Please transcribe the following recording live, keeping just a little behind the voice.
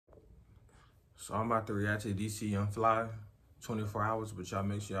So I'm about to react to DC Young Fly, 24 hours, but y'all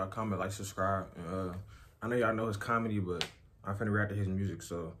make sure y'all comment, like, subscribe. And, I know y'all know his comedy, but I'm finna react to his music,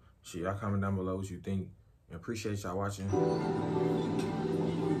 so shit, y'all comment down below what you think. And appreciate y'all watching.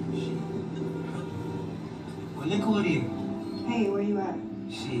 Well, look who it is. Hey, where you at?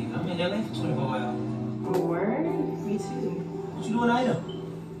 Shit, I'm in LA for 24 hours. Oh, word? Me too. What you doing out here?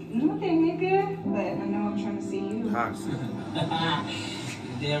 Nothing, nigga. But I know I'm trying to see you. Toxic.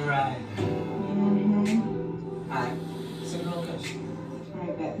 Damn right. Mm-hmm. Alright, send the location.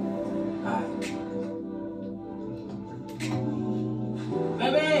 Alright, bet. Alright.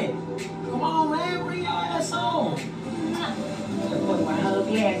 Baby, come on, man, bring your ass on. Boy, my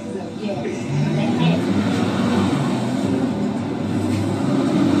whole ass is up, yeah.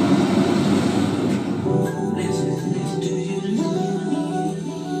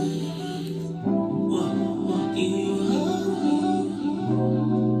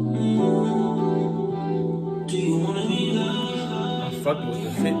 I'm fucking with the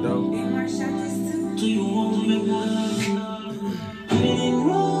fit though. Do you want to make love? In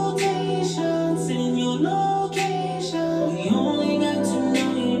rotations in your location. We only got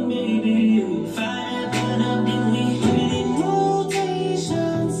tonight, baby. If I had up, then we in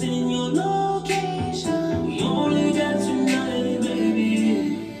rotations in your location. We only got tonight,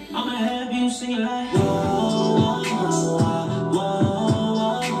 baby. I'ma have you sing like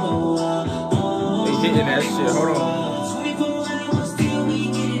They hitting that shit. Hold on. 24 hours till we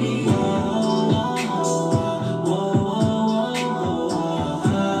get it in.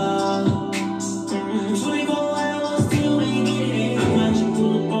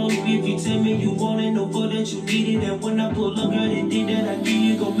 You need it, and when I pull up, girl, the thing that I give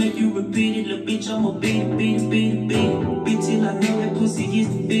you gon' make you repeat it. Little bitch, I'ma beat it till I know that pussy is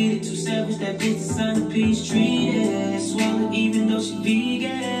defeated. Too savage, that bitch is on the peach treated. Swallow even though she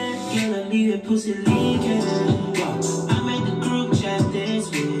vegan. Girl, I leave that pussy leaking. I made the group chat this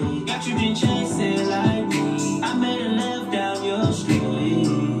week. Got you been chasing like me. I made a left down your street.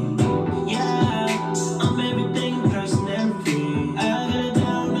 Yeah, I'm everything personal free. I got it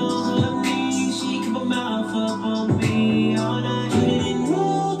down on her knees. She keep her mouth up on me all night. In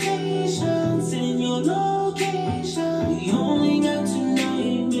rotations in your location. We only got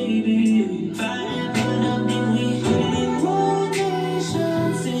tonight, baby. If I had run up, then we in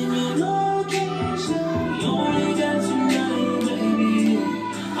rotations in your location. We only got tonight, baby.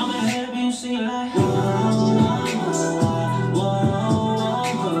 I'ma have you sing like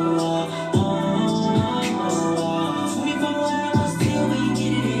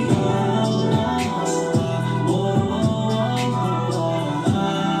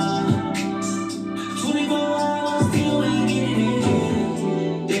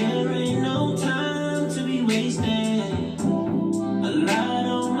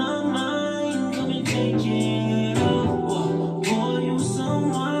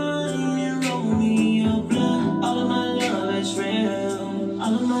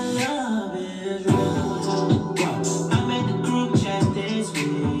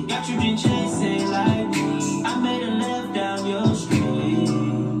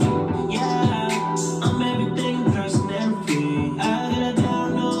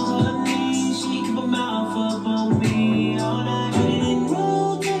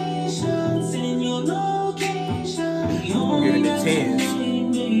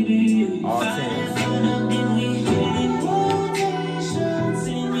All 10s.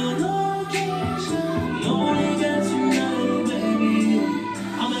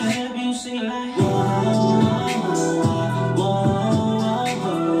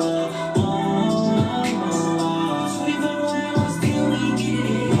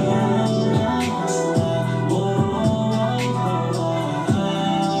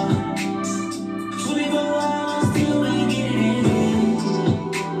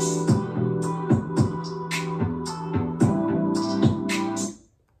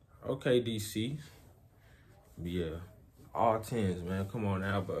 Okay, DC. Yeah, all 10s, man. Come on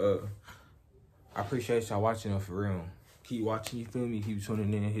now, but I appreciate y'all watching for real. Keep watching, you feel me? Keep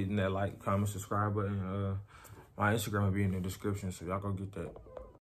tuning in, hitting that like, comment, subscribe button. My Instagram will be in the description, so y'all go get that.